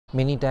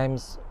Many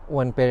times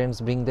when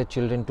parents bring their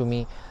children to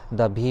me,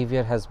 the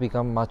behavior has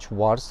become much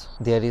worse.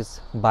 There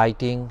is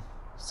biting,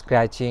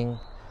 scratching,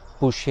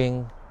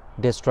 pushing,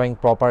 destroying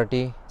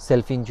property,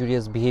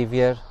 self-injurious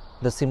behavior.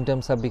 The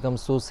symptoms have become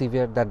so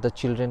severe that the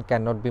children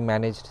cannot be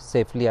managed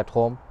safely at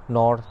home,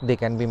 nor they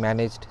can be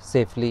managed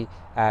safely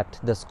at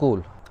the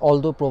school.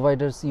 Although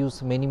providers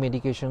use many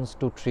medications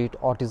to treat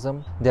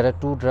autism, there are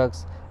two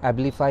drugs,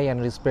 Abilify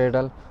and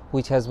Risperdal,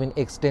 which has been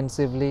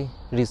extensively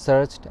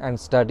researched and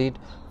studied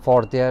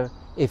for their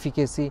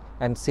efficacy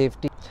and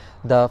safety.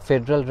 The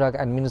Federal Drug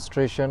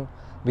Administration,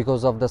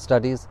 because of the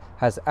studies,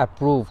 has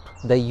approved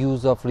the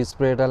use of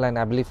Risperidone and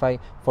Abilify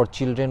for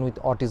children with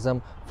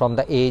autism from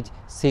the age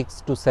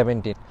 6 to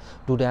 17.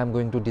 Today I am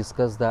going to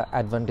discuss the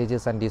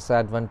advantages and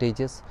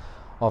disadvantages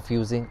of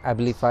using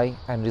Abilify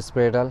and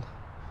Risperidone,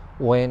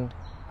 when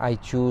I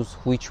choose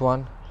which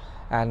one,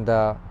 and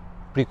the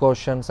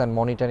precautions and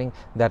monitoring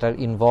that are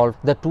involved.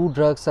 The two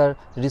drugs are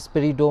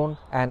Risperidone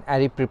and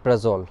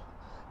Aripiprazole.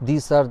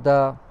 These are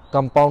the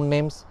compound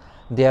names.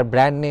 Their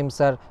brand names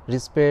are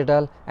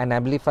Risperidal and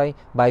Abilify,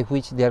 by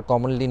which they are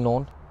commonly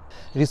known.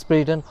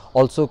 Risperidone,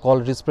 also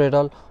called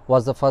Risperidal,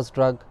 was the first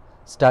drug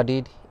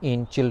studied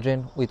in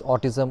children with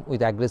autism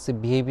with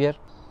aggressive behavior.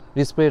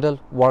 Risperidal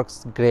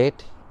works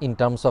great in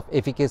terms of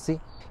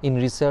efficacy. In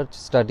research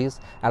studies,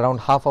 around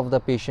half of the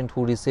patients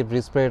who received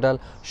Risperidal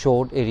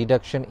showed a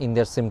reduction in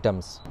their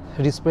symptoms.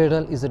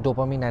 Risperidal is a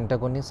dopamine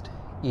antagonist.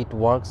 It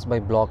works by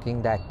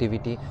blocking the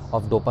activity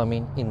of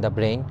dopamine in the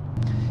brain.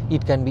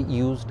 It can be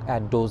used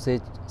at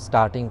dosage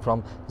starting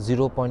from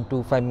 0.25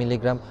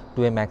 mg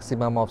to a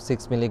maximum of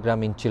 6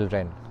 mg in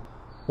children.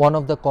 One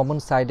of the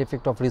common side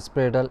effects of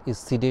Risperidal is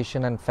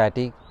sedation and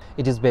fatigue.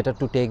 It is better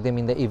to take them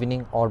in the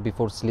evening or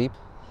before sleep.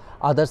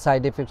 Other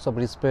side effects of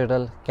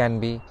Risperidal can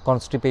be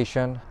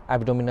constipation,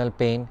 abdominal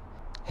pain,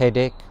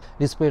 headache.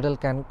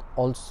 Risperidal can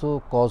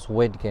also cause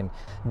weight gain.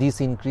 This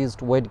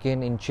increased weight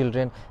gain in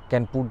children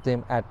can put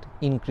them at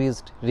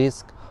increased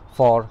risk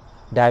for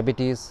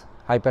diabetes,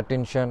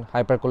 hypertension,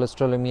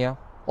 hypercholesterolemia.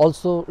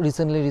 Also,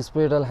 recently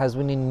Risperidal has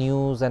been in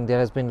news and there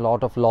has been a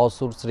lot of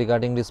lawsuits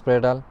regarding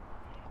Risperidal.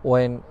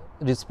 When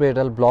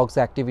Risperidal blocks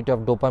the activity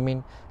of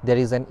dopamine, there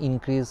is an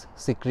increased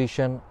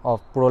secretion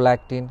of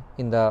prolactin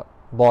in the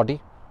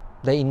body.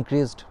 The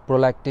increased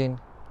prolactin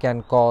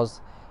can cause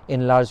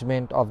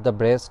enlargement of the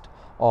breast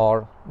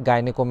or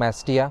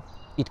gynecomastia.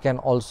 It can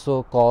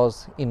also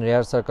cause, in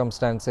rare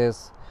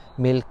circumstances,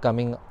 milk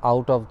coming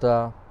out of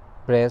the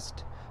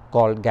breast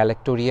called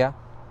galactorrhea.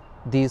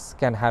 This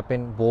can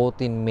happen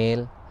both in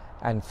male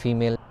and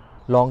female.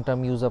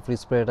 Long-term use of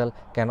Risperidal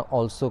can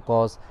also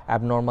cause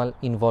abnormal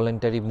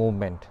involuntary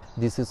movement.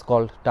 This is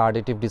called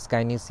tardive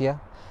dyskinesia,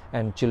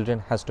 and children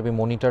has to be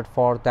monitored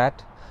for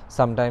that.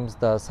 Sometimes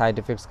the side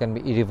effects can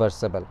be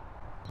irreversible.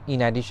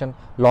 In addition,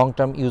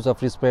 long-term use of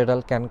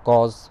Risperidal can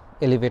cause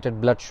elevated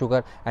blood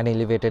sugar and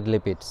elevated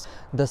lipids.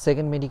 The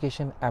second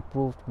medication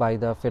approved by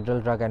the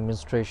Federal Drug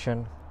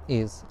Administration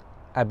is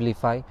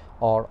Abilify,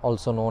 or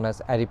also known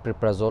as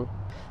Aripiprazole.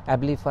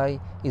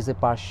 Abilify is a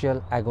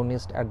partial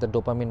agonist at the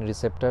dopamine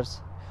receptors,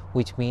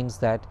 which means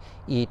that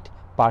it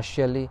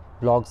partially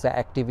blocks the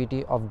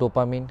activity of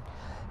dopamine.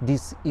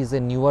 This is a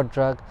newer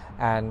drug,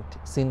 and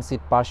since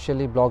it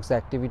partially blocks the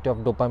activity of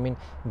dopamine,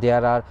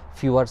 there are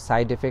fewer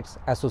side effects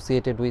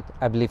associated with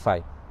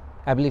Abilify.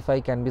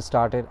 Abilify can be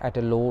started at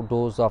a low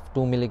dose of 2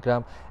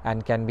 mg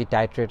and can be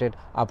titrated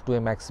up to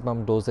a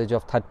maximum dosage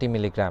of 30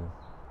 mg.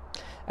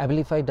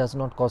 Abilify does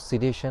not cause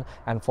sedation,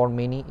 and for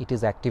many it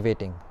is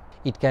activating.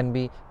 It can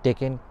be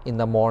taken in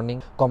the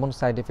morning. Common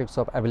side effects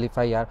of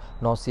Abilify are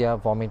nausea,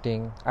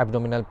 vomiting,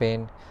 abdominal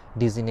pain,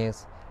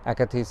 dizziness,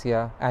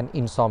 akathisia, and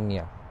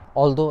insomnia.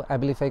 Although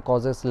Abilify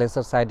causes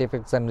lesser side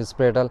effects than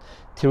Risperidal,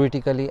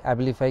 theoretically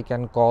Abilify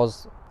can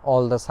cause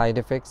all the side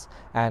effects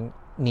and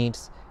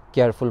needs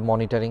careful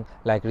monitoring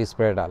like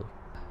Risperidal.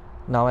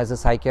 Now, as a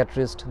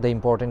psychiatrist, the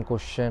important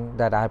question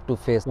that I have to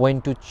face: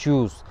 when to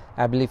choose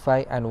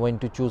Abilify and when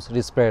to choose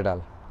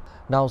Risperidal.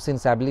 Now,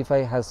 since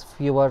Abilify has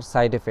fewer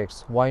side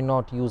effects, why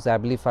not use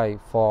Abilify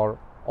for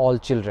all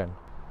children?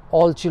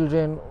 All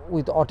children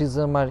with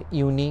autism are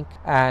unique,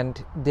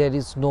 and there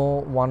is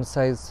no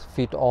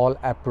one-size-fits-all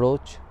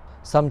approach.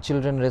 Some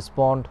children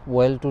respond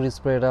well to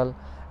Risperidal,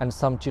 and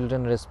some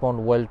children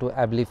respond well to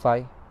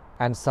Abilify,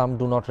 and some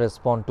do not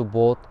respond to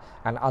both,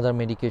 and other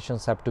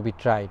medications have to be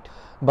tried.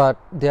 But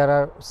there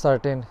are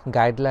certain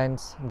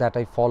guidelines that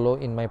I follow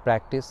in my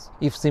practice.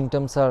 If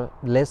symptoms are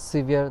less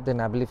severe, then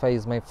Abilify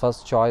is my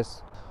first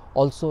choice.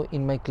 Also,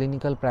 in my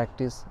clinical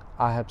practice,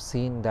 I have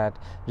seen that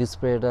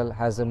Risperidal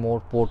has a more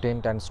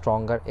potent and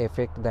stronger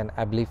effect than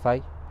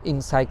Abilify. In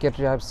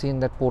psychiatry, I have seen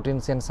that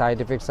potency and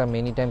side effects are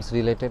many times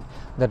related.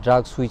 The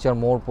drugs which are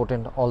more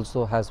potent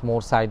also has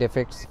more side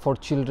effects. For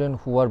children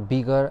who are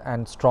bigger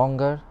and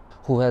stronger,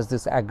 who has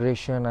this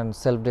aggression and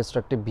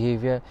self-destructive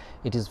behavior,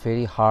 it is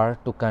very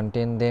hard to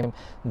contain them.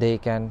 They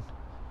can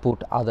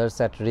put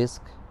others at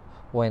risk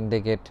when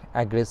they get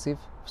aggressive.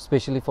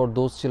 Especially for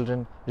those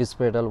children,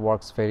 Risperidal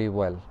works very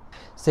well.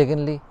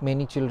 Secondly,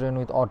 many children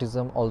with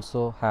autism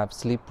also have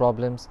sleep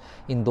problems.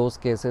 In those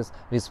cases,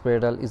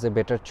 Risperidone is a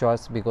better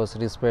choice because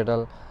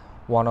Risperidone,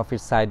 one of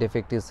its side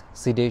effects is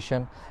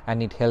sedation,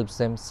 and it helps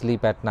them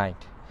sleep at night.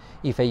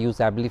 If I use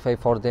Abilify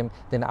for them,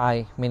 then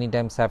I many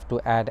times have to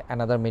add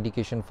another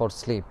medication for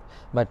sleep.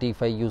 But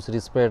if I use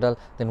Risperidone,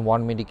 then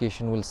one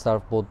medication will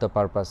serve both the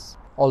purpose.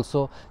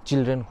 Also,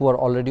 children who are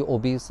already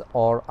obese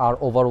or are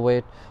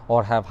overweight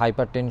or have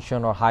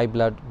hypertension or high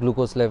blood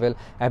glucose level,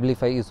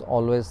 Abilify is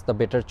always the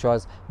better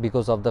choice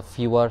because of the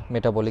fewer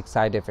metabolic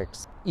side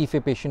effects. If a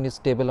patient is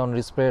stable on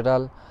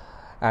Risperidone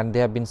and they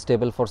have been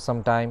stable for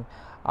some time,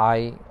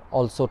 I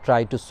also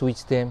try to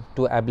switch them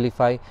to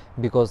Abilify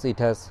because it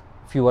has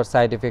fewer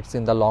side effects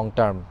in the long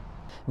term.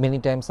 Many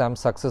times I am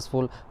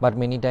successful, but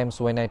many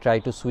times when I try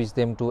to switch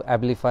them to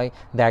Abilify,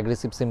 the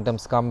aggressive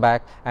symptoms come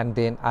back and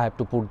then I have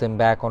to put them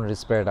back on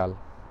Risperidone.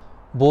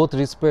 Both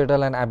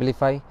Risperidone and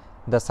Abilify,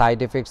 the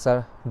side effects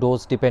are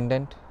dose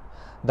dependent.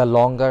 The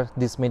longer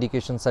these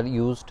medications are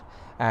used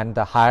and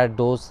the higher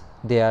dose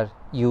they are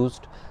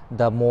used,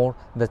 the more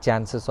the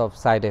chances of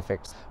side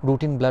effects.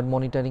 Routine blood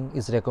monitoring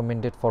is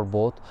recommended for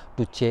both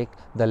to check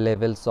the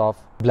levels of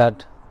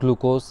blood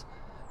glucose,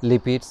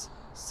 lipids,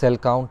 cell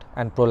count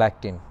and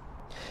prolactin.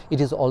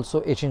 It is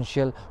also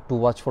essential to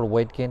watch for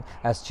weight gain,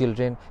 as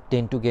children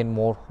tend to gain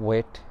more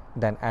weight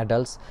than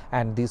adults,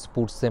 and this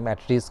puts them at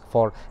risk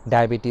for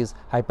diabetes,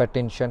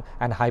 hypertension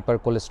and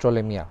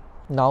hypercholesterolemia.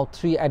 Now,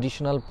 3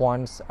 additional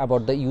points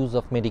about the use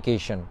of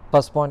medication.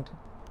 First point,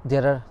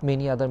 there are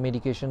many other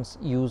medications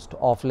used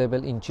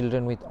off-label in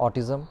children with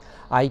autism.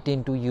 I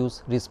tend to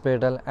use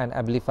Risperidone and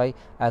Abilify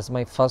as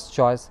my first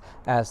choice,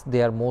 as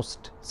they are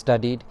most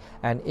studied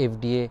and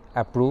FDA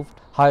approved.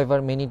 However,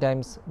 many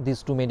times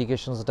these 2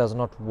 medications does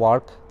not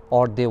work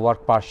or they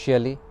work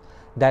partially.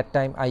 That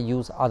time I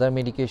use other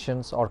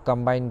medications or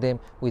combine them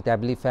with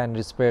Abilify and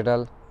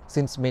Risperdal.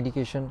 Since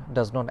medication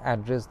does not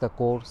address the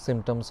core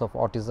symptoms of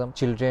autism,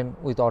 children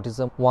with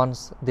autism,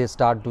 once they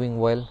start doing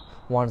well,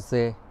 once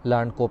they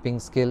learn coping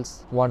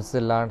skills, once they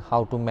learn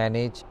how to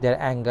manage their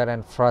anger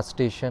and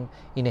frustration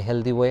in a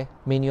healthy way,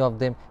 many of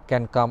them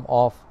can come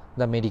off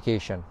the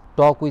medication.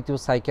 Talk with your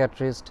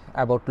psychiatrist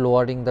about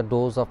lowering the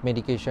dose of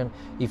medication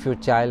if your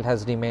child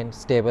has remained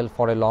stable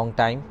for a long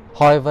time.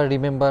 However,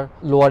 remember,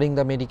 lowering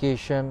the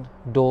medication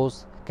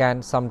dose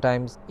can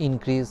sometimes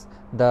increase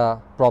the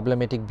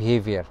problematic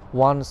behavior.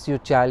 Once your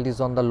child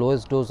is on the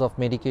lowest dose of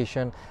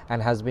medication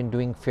and has been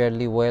doing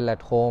fairly well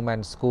at home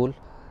and school,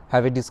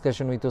 have a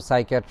discussion with your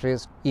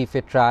psychiatrist if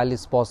a trial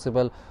is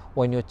possible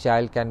when your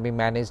child can be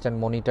managed and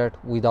monitored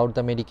without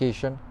the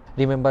medication.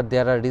 Remember,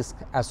 there are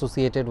risks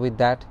associated with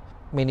that.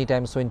 Many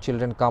times when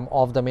children come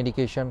off the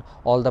medication,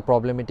 all the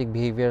problematic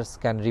behaviors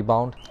can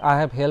rebound. I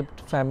have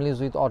helped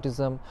families with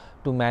autism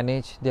to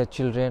manage their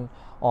children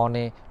on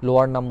a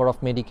lower number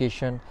of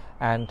medication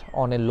and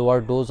on a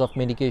lower dose of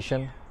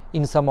medication.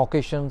 In some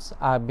occasions,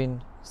 I have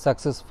been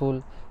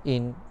successful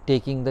in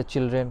taking the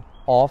children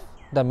off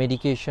the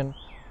medication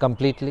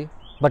completely.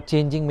 But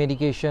changing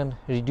medication,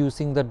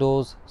 reducing the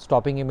dose,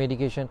 stopping a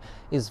medication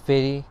is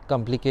very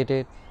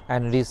complicated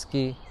and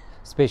risky,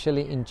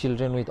 especially in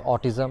children with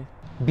autism.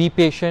 Be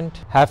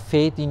patient, have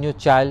faith in your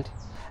child.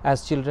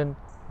 As children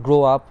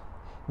grow up,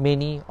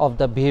 many of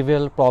the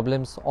behavioral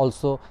problems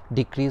also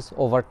decrease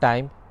over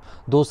time.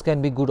 Those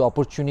can be good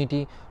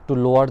opportunity to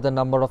lower the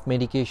number of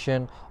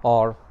medication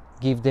or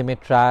give them a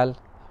trial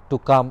to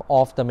come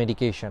off the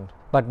medication.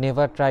 But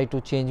never try to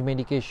change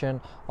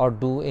medication or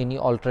do any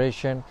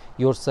alteration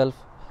yourself.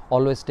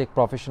 Always take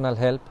professional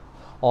help.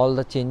 All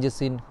the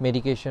changes in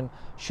medication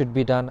should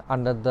be done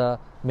under the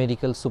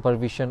medical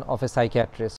supervision of a psychiatrist.